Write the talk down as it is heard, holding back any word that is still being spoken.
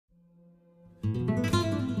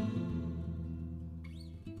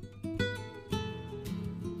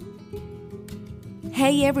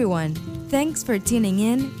Hey everyone! Thanks for tuning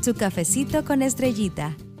in to Cafecito con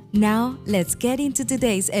Estrellita. Now, let's get into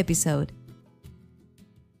today's episode.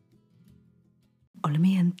 Hola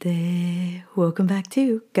mi gente! Welcome back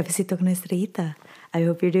to Cafecito con Estrellita. I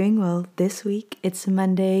hope you're doing well. This week, it's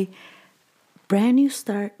Monday. Brand new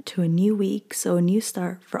start to a new week, so a new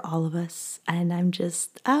start for all of us. And I'm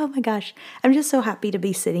just so happy to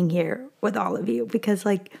be sitting here with all of you because,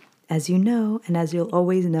 as you know, and as you'll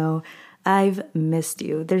always know, I've missed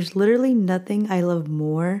you. There's literally nothing I love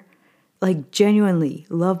more, genuinely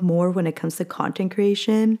love more when it comes to content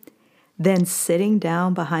creation than sitting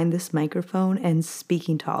down behind this microphone and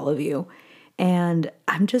speaking to all of you. And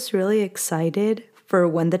I'm just really excited for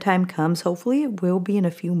when the time comes. Hopefully it will be in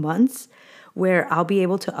a few months where I'll be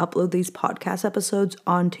able to upload these podcast episodes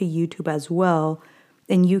onto YouTube as well.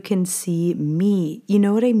 And you can see me. You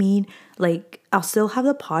know what I mean? I'll still have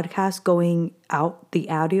the podcast going out, the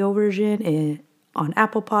audio version on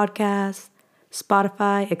Apple Podcasts,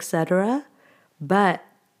 Spotify, etc. But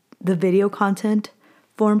the video content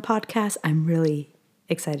form podcast, I'm really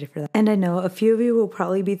excited for that. And I know a few of you will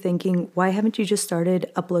probably be thinking, why haven't you just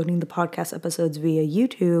started uploading the podcast episodes via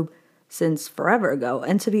YouTube since forever ago?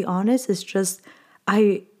 And to be honest, it's just,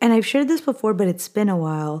 I've shared this before, but it's been a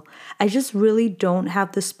while. I just really don't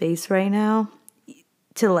have the space right now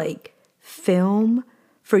to film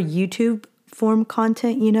for YouTube form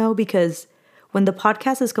content, because when the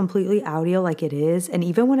podcast is completely audio like it is, and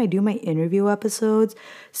even when I do my interview episodes,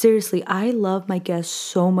 seriously, I love my guests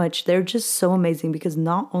so much. They're just so amazing because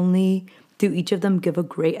not only do each of them give a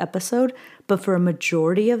great episode, but for a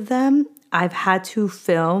majority of them, I've had to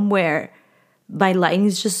film where my lighting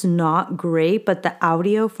is just not great, but the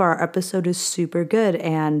audio for our episode is super good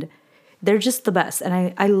and they're just the best.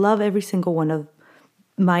 And I love every single one of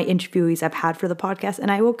my interviewees I've had for the podcast,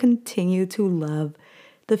 and I will continue to love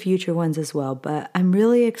the future ones as well. But I'm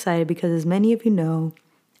really excited because, as many of you know,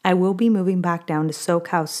 I will be moving back down to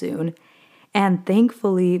SoCal soon. And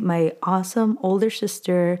thankfully, my awesome older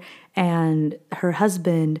sister and her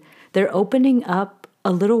husband, they're opening up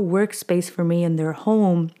a little workspace for me in their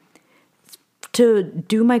home to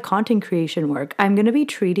do my content creation work. I'm going to be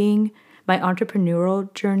treating my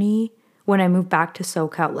entrepreneurial journey when I move back to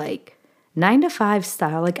SoCal 9 to 5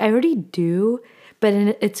 style. I already do, but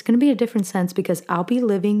it's going to be a different sense because I'll be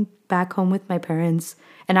living back home with my parents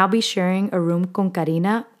and I'll be sharing a room con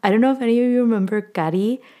Karina. I don't know if any of you remember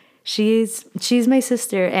Kari. She's my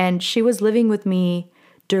sister and she was living with me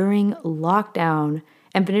during lockdown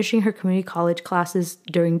and finishing her community college classes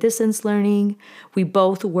during distance learning. We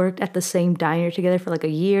both worked at the same diner together for a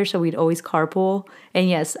year, so we'd always carpool. And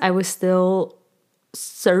yes, I was still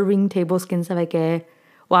serving tables, quién sabe qué,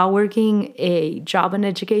 while working a job in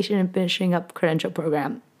education and finishing up credential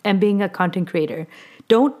program and being a content creator.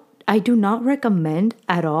 I do not recommend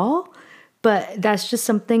at all, but that's just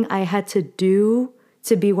something I had to do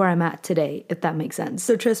to be where I'm at today, if that makes sense.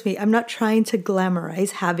 So trust me, I'm not trying to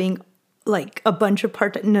glamorize having a bunch of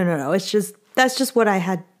part-time. No. That's just what I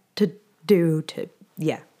had to do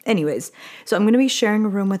Anyways, so I'm going to be sharing a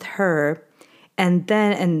room with her. And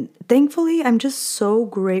thankfully, I'm just so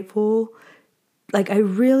grateful. I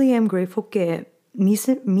really am grateful que me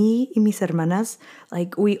y mis hermanas,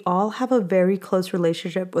 we all have a very close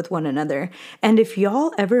relationship with one another. And if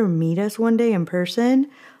y'all ever meet us one day in person,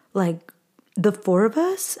 the four of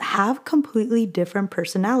us have completely different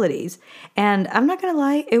personalities. And I'm not going to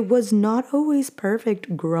lie, it was not always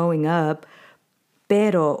perfect growing up,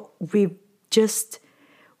 pero we've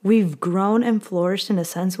grown and flourished in a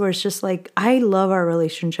sense where it's just I love our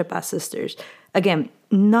relationship as sisters. Again,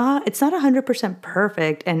 it's not 100%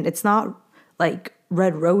 perfect and it's not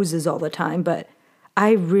red roses all the time, but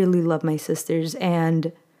I really love my sisters.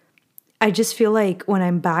 And I just feel when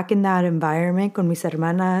I'm back in that environment con mis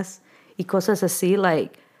hermanas y cosas así,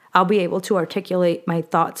 I'll be able to articulate my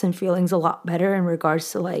thoughts and feelings a lot better in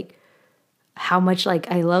regards to how much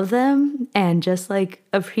I love them and just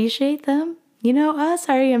appreciate them. I'm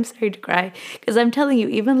sorry to cry because I'm telling you,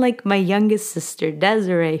 even my youngest sister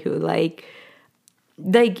Desiree, who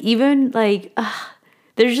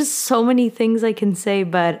there's just so many things I can say,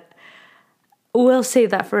 but we'll save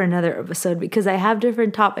that for another episode because I have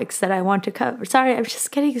different topics that I want to cover. Sorry, I'm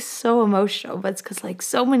just getting so emotional, but it's because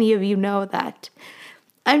so many of you know that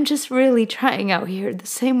I'm just really trying out here the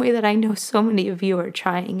same way that I know so many of you are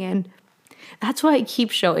trying. And that's why I keep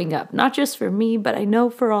showing up, not just for me, but I know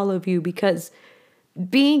for all of you, because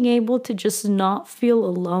being able to just not feel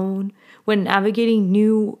alone when navigating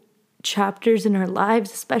new chapters in our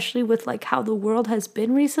lives, especially with how the world has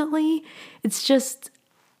been recently, it's just,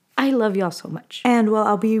 I love y'all so much. And well,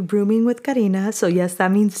 I'll be rooming with Karina. So yes,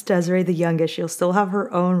 that means Desiree the youngest. She'll still have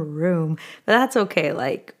her own room. But that's okay.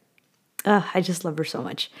 Like, I just love her so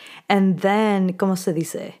much. And then, ¿cómo se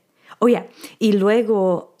dice? Oh yeah. Y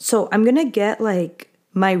luego, so I'm going to get like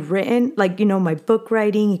my written, like, you know, my book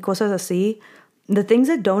writing y cosas así. The things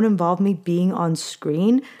that don't involve me being on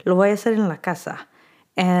screen, lo voy a hacer en la casa.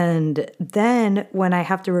 And then when I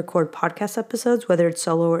have to record podcast episodes, whether it's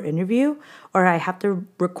solo or interview, or I have to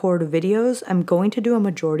record videos, I'm going to do a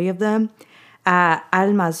majority of them at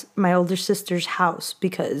Alma's, my older sister's house,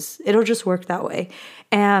 because it'll just work that way.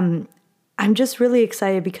 And I'm just really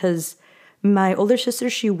excited because my older sister,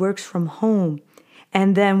 she works from home.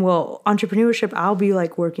 And then, well, entrepreneurship, I'll be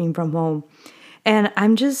like working from home. And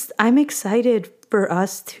I'm excited for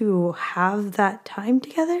us to have that time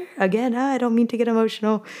together. Again, I don't mean to get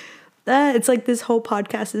emotional. It's like this whole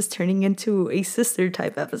podcast is turning into a sister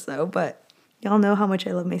type episode, but y'all know how much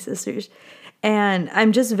I love my sisters. And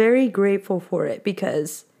I'm just very grateful for it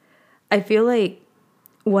because I feel like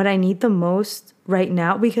what I need the most right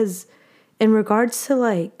now, because in regards to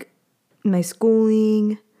like my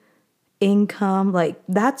schooling, income, like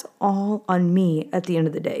that's all on me at the end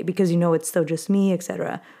of the day because, you know, it's still just me,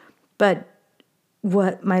 etc. But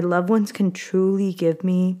what my loved ones can truly give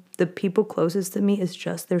me, the people closest to me, is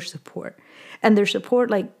just their support. And their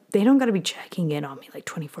support, like, they don't got to be checking in on me like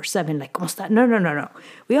 24/7, like, ¿cómo está? No.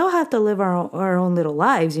 We all have to live our own little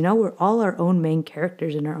lives, you know? We're all our own main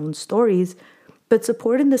characters in our own stories. But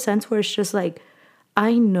support in the sense where it's just like,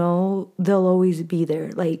 I know they'll always be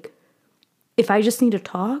there. Like, if I just need to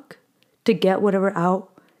talk to get whatever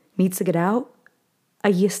out needs to get out,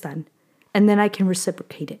 ahí están. And then I can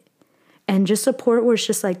reciprocate it. And just support where it's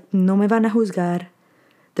just like, no me van a juzgar.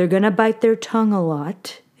 They're going to bite their tongue a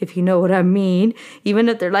lot, if you know what I mean. Even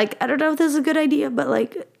if they're like, I don't know if this is a good idea, but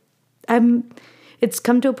like, it's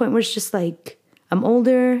come to a point where it's just like, I'm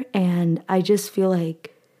older and I just feel like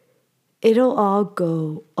it'll all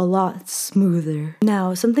go a lot smoother.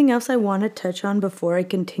 Now, something else I want to touch on before I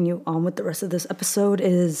continue on with the rest of this episode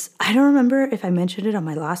is, I don't remember if I mentioned it on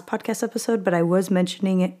my last podcast episode, but I was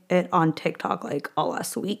mentioning it on TikTok like all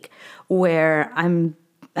last week, where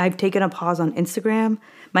I've taken a pause on Instagram.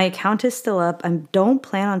 My account is still up. I don't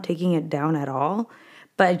plan on taking it down at all,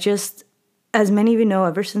 but just, as many of you know,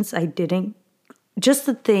 ever since I didn't, just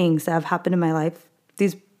the things that have happened in my life,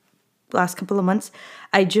 these last couple of months,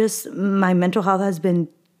 my mental health has been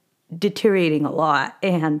deteriorating a lot.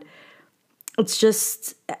 And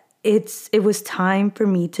it was time for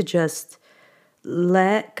me to just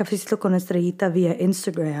let Cafecito con Estrellita via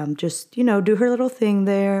Instagram just, you know, do her little thing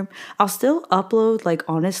there. I'll still upload, like,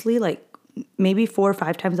 honestly, like maybe 4 or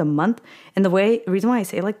 5 times a month. And the reason why I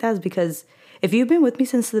say it like that is because if you've been with me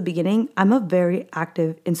since the beginning, I'm a very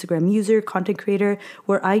active Instagram user, content creator,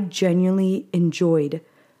 where I genuinely enjoyed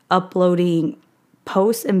uploading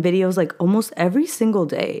posts and videos like almost every single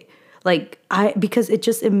day. Like, because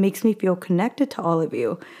it makes me feel connected to all of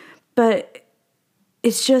you. But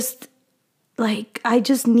it's just like, I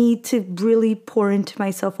just need to really pour into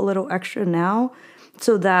myself a little extra now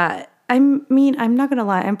so that, I mean, I'm not going to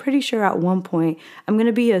lie, I'm pretty sure at one point I'm going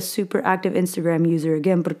to be a super active Instagram user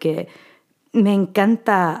again, porque me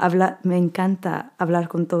encanta hablar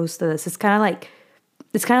con todos ustedes. It's kind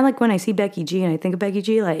of like when I see Becky G and I think of Becky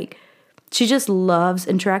G, like, she just loves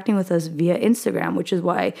interacting with us via Instagram, which is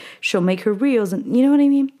why she'll make her reels, and you know what I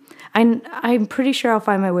mean? I'm pretty sure I'll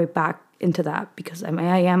find my way back into that because I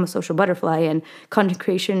am a social butterfly, and content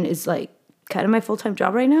creation is like kind of my full-time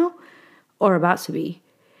job right now, or about to be.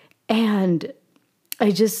 And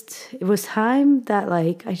it was time that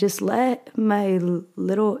like I just let my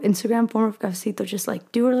little Instagram form of Cafecito just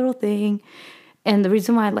like do her little thing. And the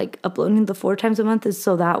reason why I like uploading the 4 times a month is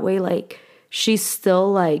so that way like she's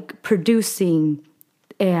still like producing,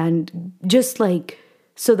 and just like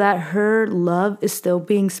so that her love is still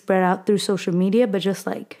being spread out through social media, but just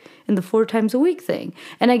like in the 4 times a week thing.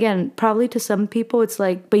 And again, probably to some people it's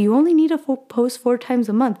like, but you only need to post 4 times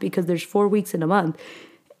a month because there's 4 weeks in a month.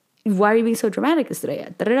 Why are you being so dramatic,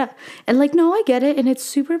 Estrella? And like, no, I get it, and it's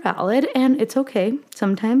super valid, and it's okay.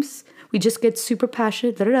 Sometimes we just get super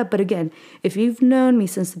passionate, But again, if you've known me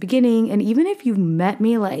since the beginning, and even if you've met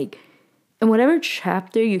me like in whatever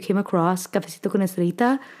chapter you came across Cafecito con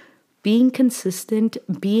Estrellita, being consistent,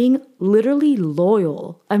 being literally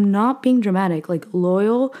loyal. I'm not being dramatic, like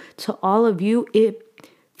loyal to all of you. It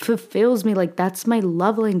fulfills me. Like, that's my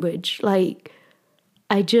love language. Like,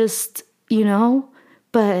 I just, you know,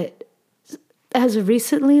 but as of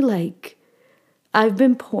recently, like, I've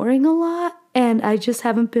been pouring a lot and I just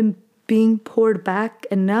haven't been being poured back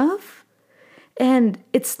enough. And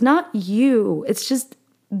it's not you. It's just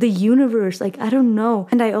the universe. Like, I don't know.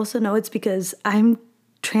 And I also know it's because I'm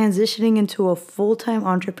transitioning into a full-time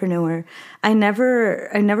entrepreneur. I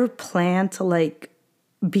never planned to like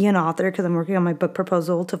be an author because I'm working on my book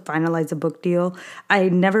proposal to finalize a book deal. I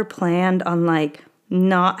never planned on like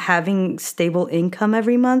not having stable income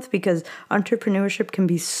every month because entrepreneurship can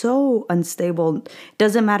be so unstable. It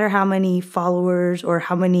doesn't matter how many followers or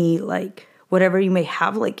how many like whatever you may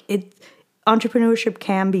have, like entrepreneurship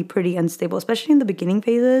can be pretty unstable, especially in the beginning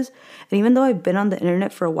phases. And even though I've been on the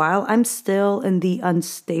internet for a while, I'm still in the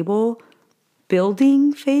unstable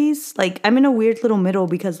building phase. Like, I'm in a weird little middle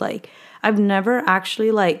because like I've never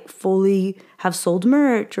actually like fully have sold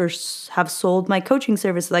merch or have sold my coaching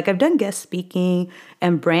services. Like, I've done guest speaking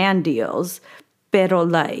and brand deals, pero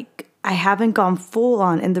like I haven't gone full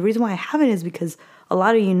on. And the reason why I haven't is because a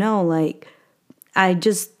lot of like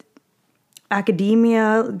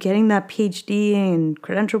academia, getting that PhD and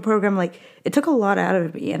credential program, like it took a lot out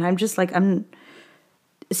of me. And I'm just like,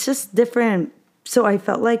 it's just different. So I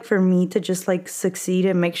felt like for me to just like succeed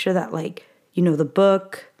and make sure that like, the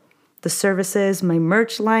book, the services, my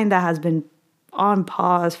merch line that has been on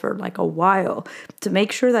pause for like a while, to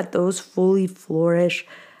make sure that those fully flourish,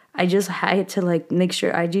 I just had to like make sure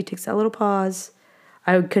IG takes that little pause.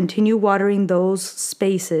 I would continue watering those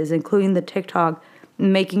spaces, including the TikTok,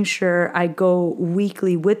 making sure I go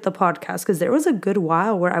weekly with the podcast, because there was a good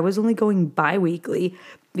while where I was only going bi-weekly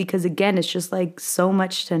because, again, it's just like so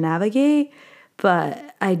much to navigate.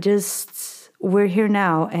 But we're here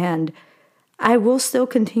now, and I will still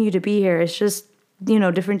continue to be here. It's just,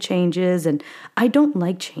 different changes, and I don't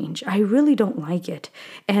like change. I really don't like it.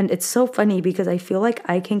 And it's so funny because I feel like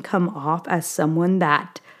I can come off as someone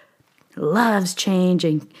that loves change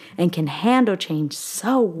and can handle change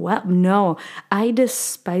so well. No, I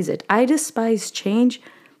despise it. I despise change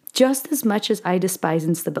just as much as I despise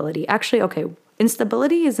instability. Actually, okay,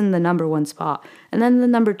 instability is in the number 1 spot, and then the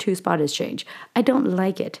number 2 spot is change. I don't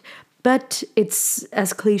like it, but it's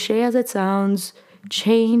as cliche as it sounds.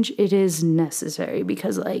 Change, it is necessary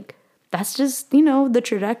because like that's just, the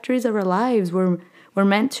trajectories of our lives. We're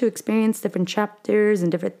meant to experience different chapters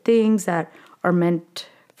and different things that are meant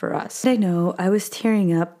for us. I know I was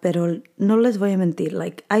tearing up, pero no les voy a mentir.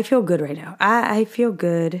 Like, I feel good right now. I feel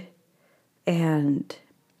good, and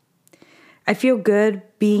I feel good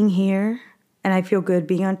being here, and I feel good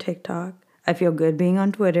being on TikTok. I feel good being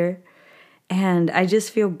on Twitter, and I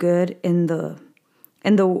just feel good in the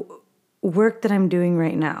work that I'm doing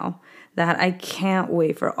right now, that I can't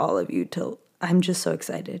wait for all of you to. I'm just so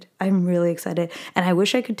excited. I'm really excited. And I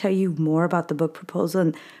wish I could tell you more about the book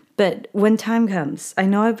proposal, but when time comes, I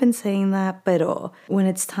know I've been saying that, but when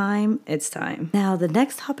it's time, it's time. Now, the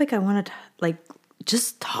next topic I want to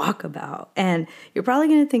just talk about, and you're probably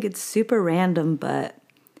going to think it's super random, but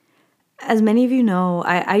as many of you know,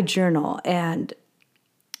 I journal, and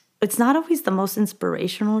it's not always the most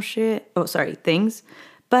inspirational things,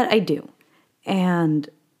 but I do. And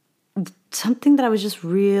something that I was just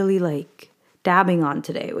really like dabbing on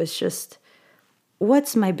today was just,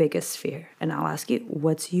 what's my biggest fear? And I'll ask you,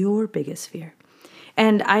 what's your biggest fear?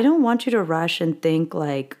 And I don't want you to rush and think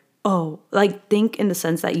think in the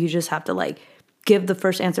sense that you just have to like give the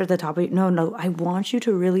first answer at the top of it. No, I want you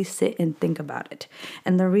to really sit and think about it.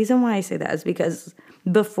 And the reason why I say that is because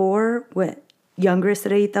before, with younger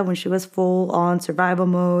Estrellita, when she was full on survival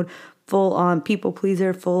mode, full on people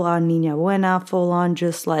pleaser, full on niña buena, full on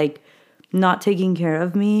just like not taking care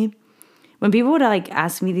of me, when people would like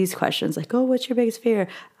ask me these questions like, oh, what's your biggest fear?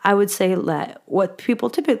 I would say what people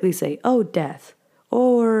typically say, oh, death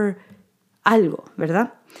or algo,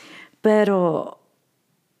 ¿verdad? Pero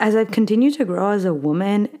as I've continued to grow as a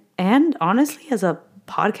woman and honestly as a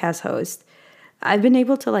podcast host, I've been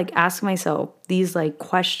able to like ask myself these like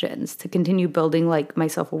questions to continue building like my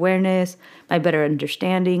self-awareness, my better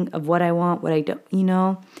understanding of what I want, what I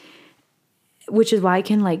don't, which is why I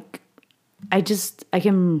can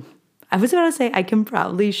I was about to say I can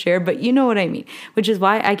proudly share, but you know what I mean, which is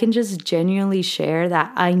why I can just genuinely share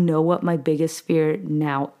that I know what my biggest fear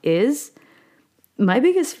now is. My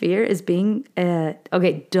biggest fear is being,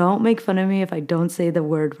 okay, don't make fun of me if I don't say the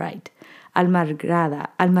word right. Amargada.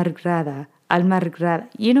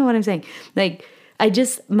 You know what I'm saying? Like,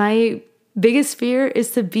 my biggest fear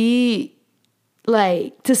is to be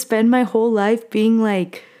like, to spend my whole life being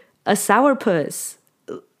like a sourpuss.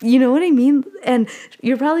 You know what I mean? And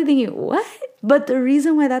you're probably thinking, what? But the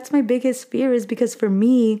reason why that's my biggest fear is because for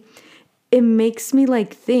me, it makes me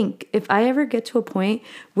like think, if I ever get to a point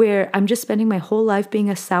where I'm just spending my whole life being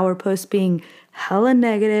a sourpuss, being hella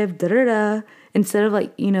negative, instead of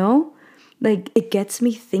like, like it gets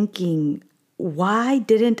me thinking, why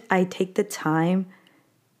didn't I take the time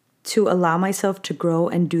to allow myself to grow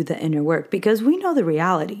and do the inner work, because we know the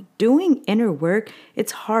reality. Doing inner work,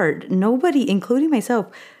 it's hard. Nobody, including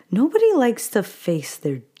myself, nobody likes to face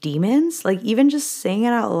their demons. Like, even just saying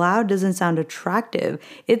it out loud doesn't sound attractive.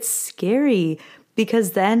 It's scary,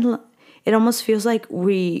 because then it almost feels like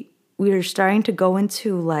we're starting to go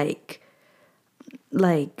into like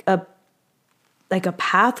a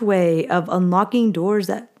pathway of unlocking doors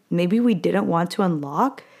that maybe we didn't want to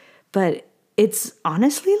unlock, but it's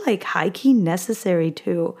honestly like high-key necessary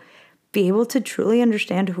to be able to truly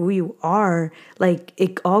understand who you are. Like,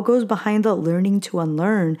 it all goes behind the learning to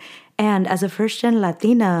unlearn. And as a first-gen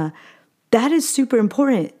Latina, that is super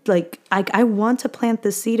important. Like, I want to plant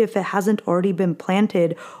the seed if it hasn't already been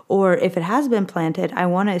planted, or if it has been planted, I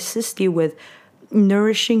want to assist you with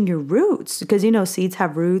nourishing your roots, because seeds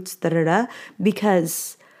have roots,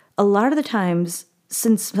 because a lot of the times,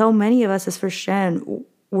 since so many of us as first gen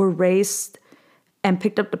were raised and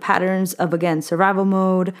picked up the patterns of, again, survival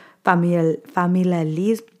mode,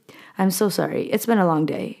 familialismo. I'm so sorry. It's been a long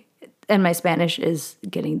day and my Spanish is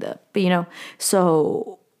getting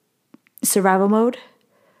so survival mode,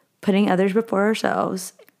 putting others before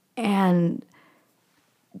ourselves, and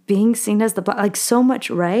being seen as like so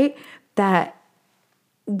much, right? That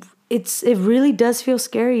it really does feel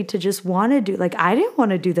scary to just want to do, like, I didn't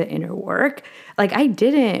want to do the inner work. Like, I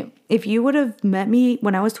didn't. If you would have met me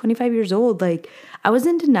when I was 25 years old, like, I was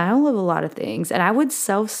in denial of a lot of things, and I would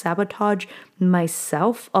self-sabotage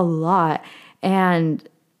myself a lot, and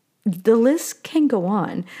the list can go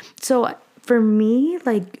on. So for me,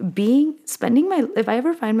 like, if I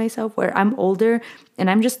ever find myself where I'm older and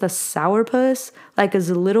I'm just a sourpuss, like as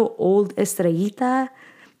a little old estrellita,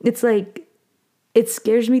 it's like, it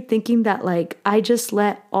scares me thinking that, like, I just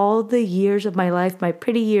let all the years of my life, my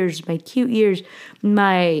pretty years, my cute years,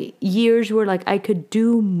 my years where, like, I could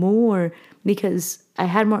do more because I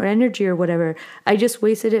had more energy or whatever, I just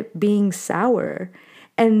wasted it being sour.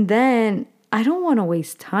 And then I don't want to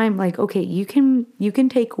waste time. Like, okay, you can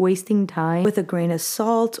take wasting time with a grain of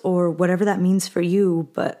salt or whatever that means for you,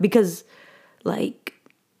 but because, like,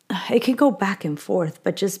 it can go back and forth,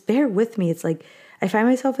 but just bear with me. It's like, I find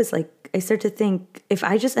myself as like, I start to think, if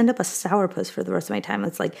I just end up a sourpuss for the rest of my time,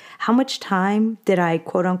 it's like, how much time did I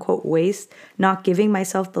quote unquote waste not giving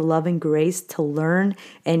myself the love and grace to learn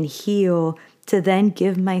and heal, to then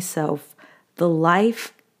give myself the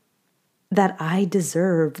life that I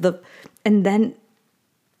deserve, and then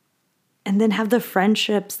have the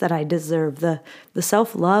friendships that I deserve, the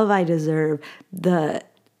self-love I deserve,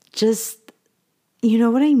 you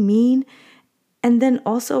know what I mean? And then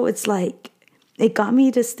also it's like, it got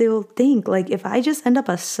me to still think, like, if I just end up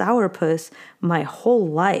a sourpuss my whole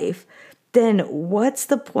life, then what's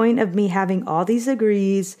the point of me having all these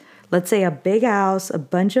degrees, let's say a big house, a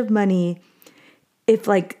bunch of money, if,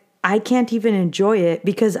 like, I can't even enjoy it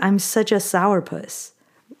because I'm such a sourpuss?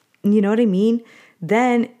 You know what I mean?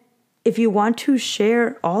 Then if you want to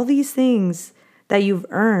share all these things that you've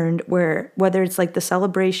earned, whether it's like the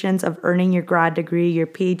celebrations of earning your grad degree, your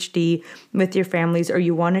PhD with your families, or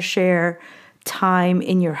you want to share time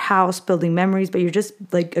in your house building memories, but you're just,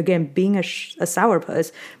 like, again, being a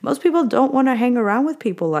sourpuss, most people don't want to hang around with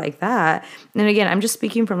people like that. And again, I'm just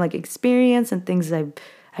speaking from, like, experience and things I've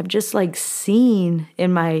just, like, seen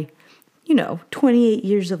in my 28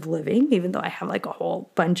 years of living, even though I have, like, a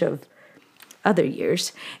whole bunch of other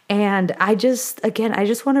years. And I just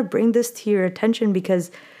want to bring this to your attention,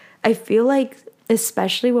 because I feel like,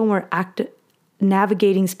 especially when we're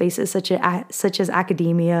navigating spaces such as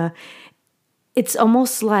academia, it's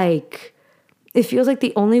almost like, it feels like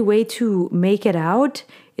the only way to make it out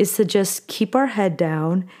is to just keep our head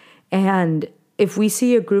down. And if we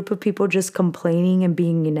see a group of people just complaining and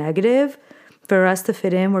being negative, for us to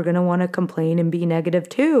fit in, we're going to want to complain and be negative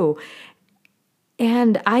too.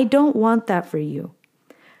 And I don't want that for you.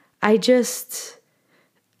 I don't.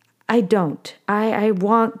 I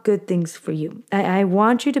want good things for you. I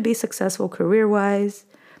want you to be successful career-wise.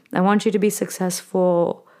 I want you to be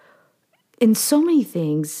successful in so many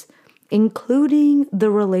things, including the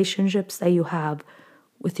relationships that you have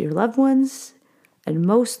with your loved ones, and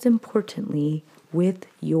most importantly, with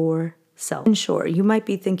yourself. And sure, you might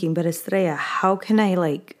be thinking, but Estrella, how can I,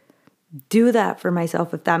 like, do that for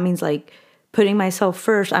myself if that means, like, putting myself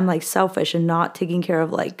first? I'm, like, selfish and not taking care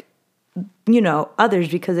of, like, others,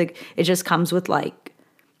 because it just comes with, like,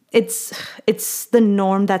 it's the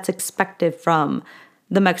norm that's expected from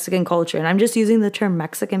the Mexican culture. And I'm just using the term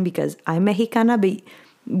Mexican because I'm Mexicana, but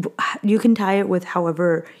you can tie it with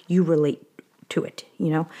however you relate to it,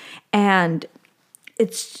 And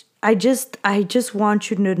I just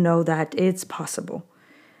want you to know that it's possible.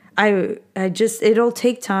 it'll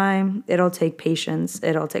take time, it'll take patience,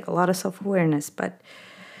 it'll take a lot of self-awareness, but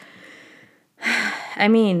I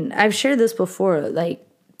mean, I've shared this before, like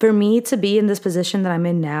for me to be in this position that I'm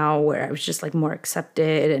in now where I was just like more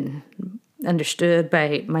accepted and understood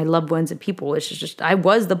by my loved ones and people, it's just I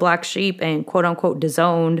was the black sheep and quote unquote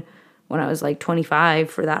disowned when I was like 25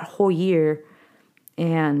 for that whole year.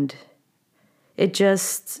 And it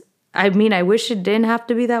just, I mean, I wish it didn't have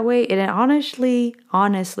to be that way. It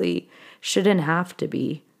honestly shouldn't have to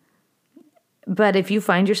be. But if you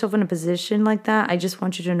find yourself in a position like that, I just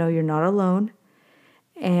want you to know you're not alone.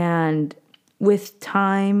 And with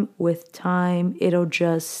time, it'll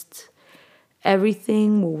just,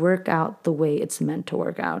 everything will work out the way it's meant to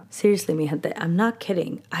work out. Seriously, mi gente, I'm not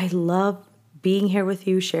kidding. I love being here with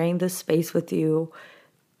you, sharing this space with you,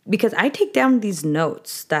 because I take down these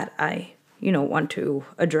notes that I, want to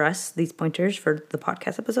address, these pointers for the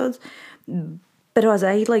podcast episodes. But as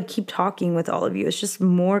I keep talking with all of you, it's just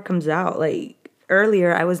more comes out. Like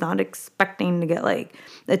earlier, I was not expecting to get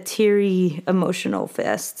a teary emotional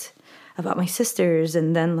fest about my sisters.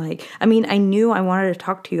 And then I knew I wanted to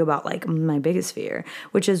talk to you about my biggest fear,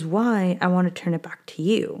 which is why I want to turn it back to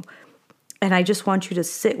you. And I just want you to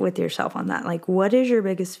sit with yourself on that. What is your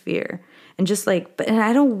biggest fear? And just and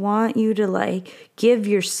I don't want you to give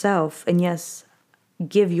yourself, and yes,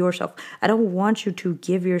 give yourself. I don't want you to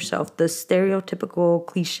give yourself the stereotypical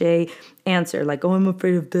cliche answer, oh, I'm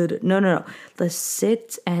afraid of that. No. Let's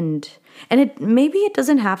sit and maybe it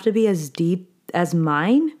doesn't have to be as deep as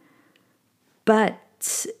mine, but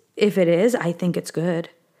if it is, I think it's good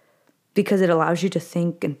because it allows you to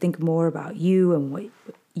think more about you and what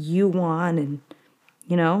you want and,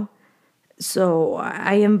 So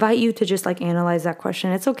I invite you to just analyze that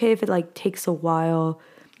question. It's okay if it takes a while.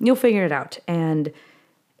 You'll figure it out. And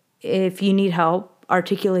if you need help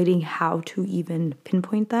articulating how to even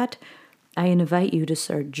pinpoint that, I invite you to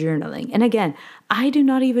start journaling. And again, I do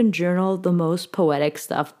not even journal the most poetic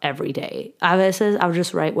stuff every day. A veces I'll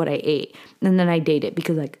just write what I ate and then I date it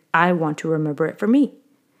because I want to remember it for me.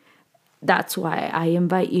 That's why I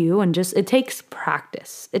invite you and it takes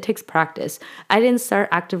practice. It takes practice. I didn't start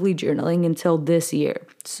actively journaling until this year.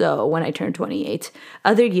 So when I turned 28,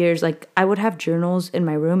 other years, I would have journals in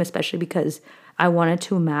my room, especially because I wanted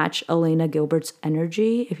to match Elena Gilbert's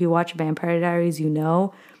energy. If you watch Vampire Diaries,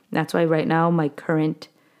 that's why right now my current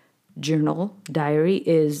journal diary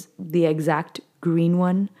is the exact green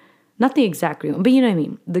one. Not the exact green one, but you know what I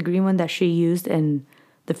mean. The green one that she used in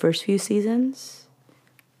the first few seasons.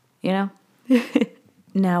 Now,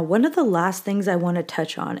 one of the last things I want to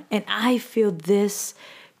touch on, and I feel this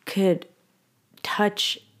could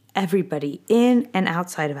touch everybody in and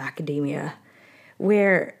outside of academia,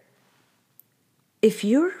 where if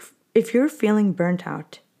you're feeling burnt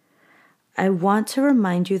out, I want to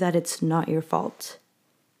remind you that it's not your fault.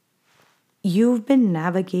 You've been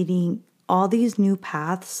navigating all these new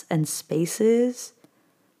paths and spaces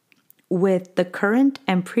with the current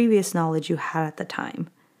and previous knowledge you had at the time.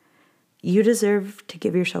 You deserve to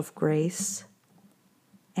give yourself grace.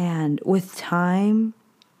 And with time,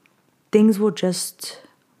 things will just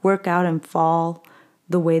work out and fall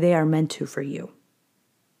the way they are meant to for you.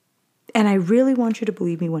 And I really want you to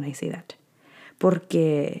believe me when I say that.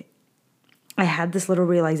 Porque I had this little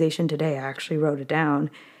realization today. I actually wrote it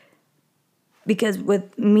down. Because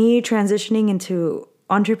with me transitioning into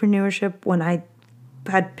entrepreneurship, when I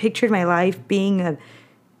had pictured my life being an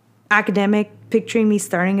academic, picturing me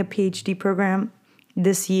starting a PhD program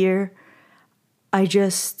this year, I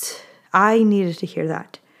needed to hear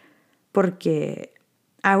that. Porque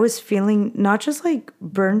I was feeling not just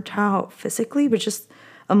burnt out physically, but just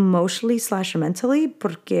emotionally / mentally.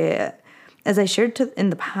 Porque as I shared in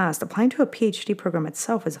the past, applying to a PhD program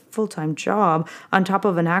itself is a full-time job. On top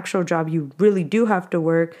of an actual job, you really do have to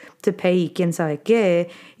work to pay quien sabe qué.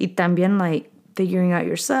 Y también figuring out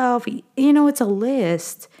yourself. It's a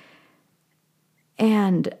list.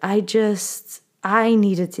 And I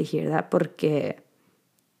needed to hear that porque,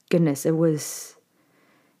 goodness,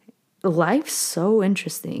 life's so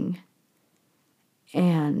interesting.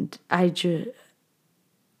 And I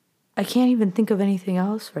can't even think of anything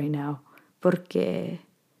else right now porque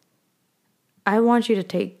I want you to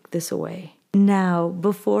take this away. Now,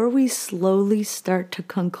 before we slowly start to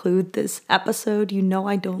conclude this episode,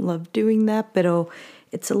 I don't love doing that, but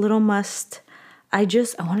it's a little must. I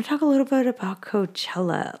want to talk a little bit about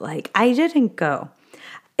Coachella. I didn't go.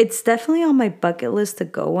 It's definitely on my bucket list to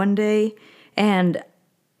go one day. And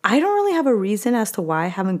I don't really have a reason as to why I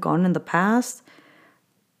haven't gone in the past.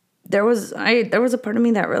 There was a part of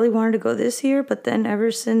me that really wanted to go this year. But then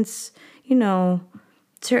ever since,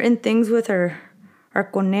 certain things with our our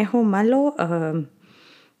conejo malo,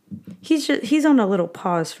 he's on a little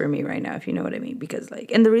pause for me right now, if you know what I mean. Because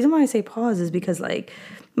like, and the reason why I say pause is because like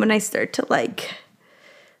when I start to like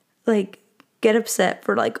get upset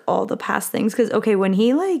for like all the past things, because okay, when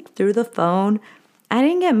he like threw the phone, I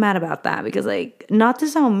didn't get mad about that, because like, not to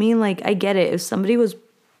sound mean, like I get it, if somebody was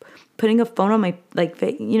putting a phone on my like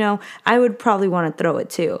face, you know, I would probably want to throw it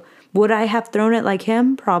too. Would I have thrown it like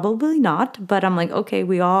him? Probably not. But I'm like, okay,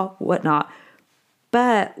 we all whatnot.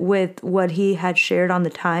 But with what he had shared on the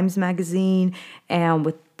Times magazine and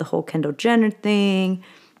with the whole Kendall Jenner thing,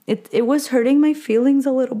 it was hurting my feelings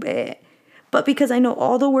a little bit. But because I know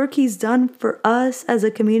all the work he's done for us as a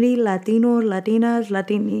community, Latino, Latinas,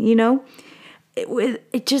 you know,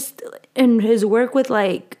 it just, and his work with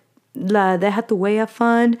like La Deja Tu Huella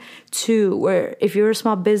Fund, to where if you're a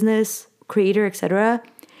small business creator, etc.,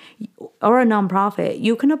 or a nonprofit,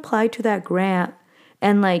 you can apply to that grant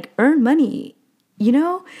and like earn money, you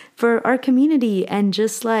know, for our community. And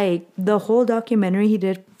just like the whole documentary he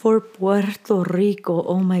did for Puerto Rico,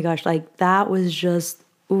 oh my gosh, like that was just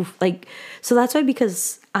oof. Like, so that's why,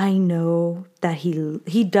 because I know that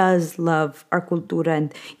he does love our cultura,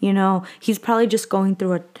 and you know, he's probably just going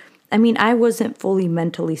through I mean, I wasn't fully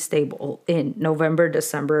mentally stable in November,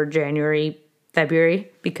 December, January, February,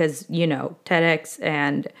 because, you know, TEDx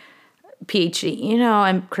and PhD, you know,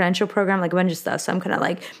 and credential program, like a bunch of stuff. So I'm kind of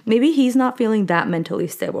like, maybe he's not feeling that mentally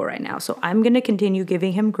stable right now. So I'm going to continue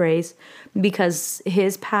giving him grace, because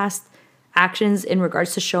his past actions in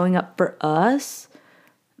regards to showing up for us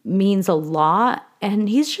means a lot. And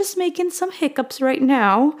he's just making some hiccups right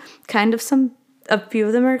now. A few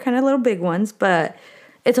of them are kind of little big ones, but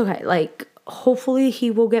it's okay. Like, hopefully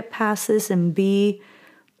he will get past this and be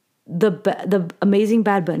the amazing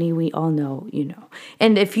Bad Bunny we all know, you know.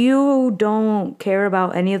 And if you don't care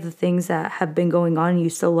about any of the things that have been going on and you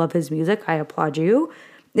still love his music, I applaud you.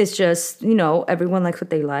 It's just, you know, everyone likes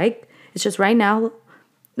what they like. It's just right now,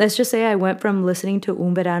 let's just say I went from listening to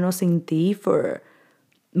Un Verano Sin Ti for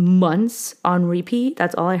months on repeat,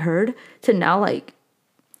 that's all I heard, to now like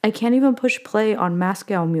I can't even push play on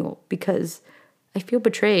Moscow Mule because I feel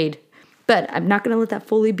betrayed. But I'm not going to let that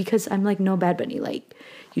fully, because I'm like, no, Bad Bunny, like,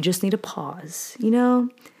 you just need to pause, you know?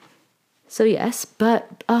 So yes,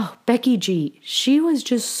 but, oh, Becky G, she was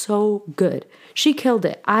just so good. She killed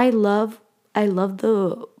it. I love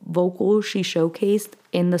the vocals she showcased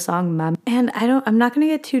in the song Mama. And I'm not going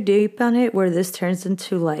to get too deep on it where this turns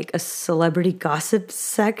into like a celebrity gossip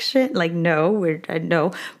section. Like,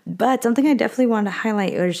 no. But something I definitely want to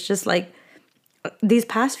highlight was just like these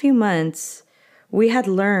past few months, we had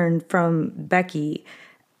learned from Becky,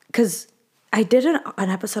 because I did an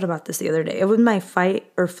episode about this the other day. It was my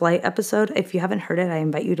Fight or Flight episode. If you haven't heard it, I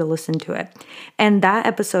invite you to listen to it. And that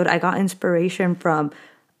episode, I got inspiration from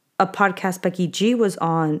a podcast Becky G was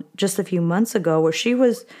on just a few months ago, where she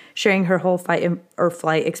was sharing her whole fight or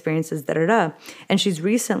flight experiences, and she's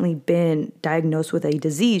recently been diagnosed with a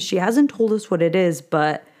disease. She hasn't told us what it is,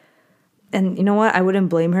 but, and you know what? I wouldn't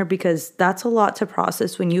blame her, because that's a lot to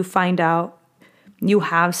process when you find out you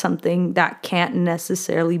have something that can't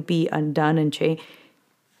necessarily be undone and changed.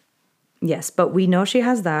 Yes, but we know she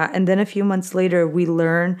has that. And then a few months later, we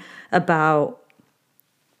learn about,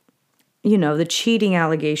 you know, the cheating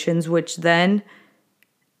allegations, which then,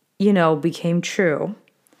 you know, became true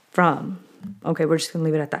from, okay, we're just going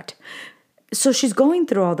to leave it at that. So she's going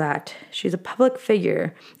through all that. She's a public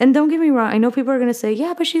figure. And don't get me wrong, I know people are going to say,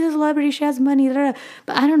 yeah, but she's a celebrity, she has money, blah, blah.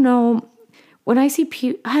 But I don't know. When I see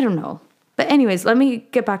I don't know. But anyways, let me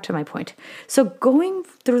get back to my point. So going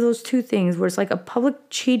through those two things, where it's like a public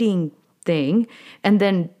cheating thing and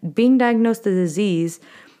then being diagnosed with the disease,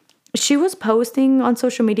 she was posting on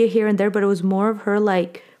social media here and there, but it was more of her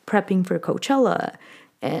like prepping for Coachella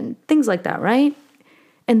and things like that, right?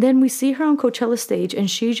 And then we see her on Coachella stage, and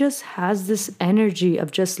she just has this energy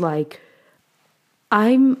of just like,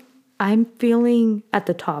 I'm feeling at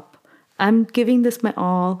the top. I'm giving this my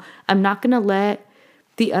all. I'm not going to let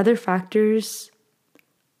the other factors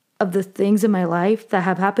of the things in my life that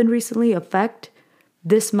have happened recently affect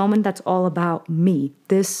this moment that's all about me,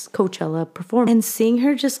 this Coachella performance. And seeing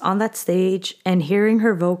her just on that stage and hearing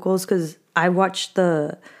her vocals, because I watched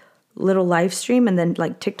the little live stream and then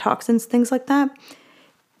like TikToks and things like that,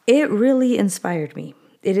 it really inspired me.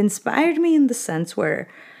 It inspired me in the sense where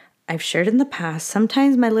I've shared in the past,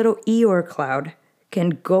 sometimes my little Eeyore cloud can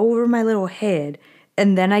go over my little head,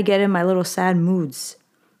 and then I get in my little sad moods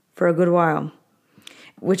for a good while,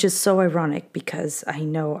 which is so ironic, because I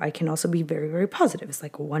know I can also be very, very positive. It's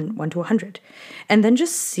like 1 to 100. And then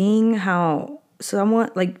just seeing how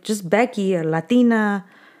someone like just Becky, a Latina,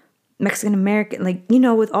 Mexican American, like, you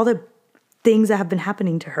know, with all the things that have been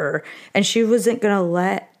happening to her. And she wasn't going to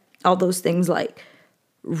let all those things like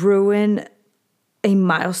ruin a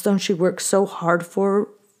milestone she worked so hard for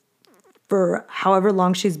however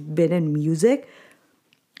long she's been in music.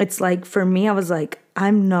 It's like, for me, I was like,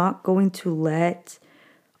 I'm not going to let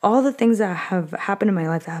all the things that have happened in my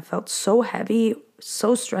life that have felt so heavy,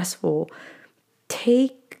 so stressful,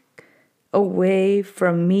 take away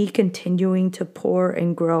from me continuing to pour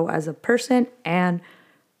and grow as a person and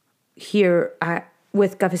here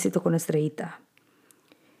with Cafecito con Estrellita.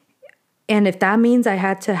 And if that means I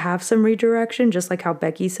had to have some redirection, just like how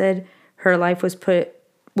Becky said her life was put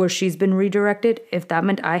where she's been redirected, if that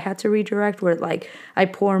meant I had to redirect where like I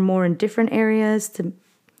pour more in different areas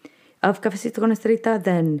of Cafecito con Estrellita,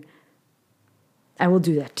 then I will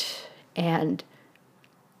do that. And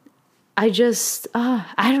I just,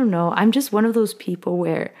 I don't know. I'm just one of those people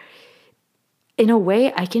where in a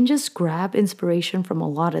way I can just grab inspiration from a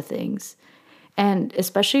lot of things. And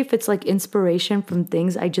especially if it's like inspiration from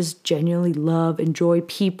things I just genuinely love, enjoy,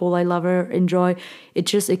 people I love or enjoy,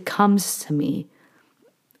 it comes to me.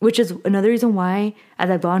 Which is another reason why, as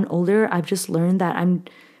I've gotten older, I've just learned that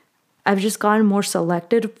I've just gotten more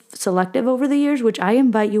selective over the years, which I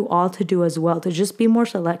invite you all to do as well, to just be more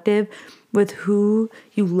selective with who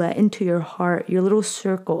you let into your heart, your little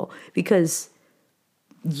circle, because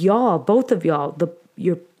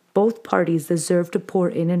both parties deserve to pour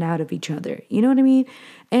in and out of each other. You know what I mean?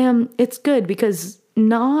 And it's good because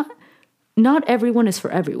not everyone is for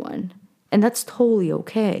everyone, and that's totally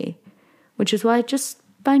okay. Which is why just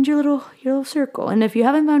find your little circle. And if you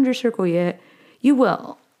haven't found your circle yet, you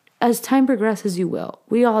will. As time progresses, you will.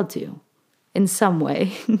 We all do, in some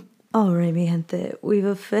way. All right, mi gente, we've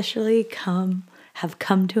officially have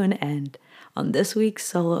come to an end on this week's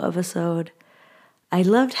solo episode. I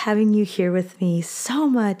loved having you here with me so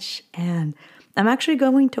much, and I'm actually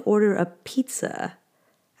going to order a pizza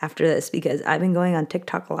after this because I've been going on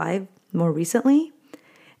TikTok Live more recently.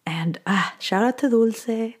 And shout out to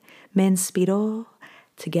Dulce, me inspiró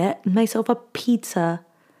to get myself a pizza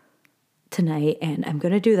tonight, and I'm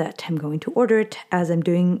going to do that. I'm going to order it as I'm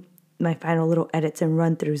doing my final little edits and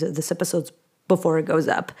run-throughs of this episode before it goes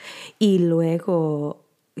up. Y luego,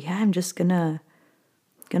 I'm just gonna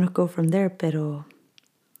go from there, pero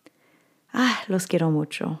los quiero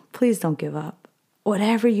mucho. Please don't give up.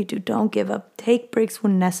 Whatever you do, don't give up. Take breaks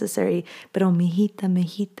when necessary, pero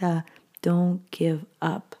mijita, don't give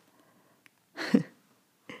up.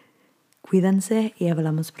 Cuídense y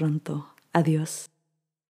hablamos pronto. Adiós.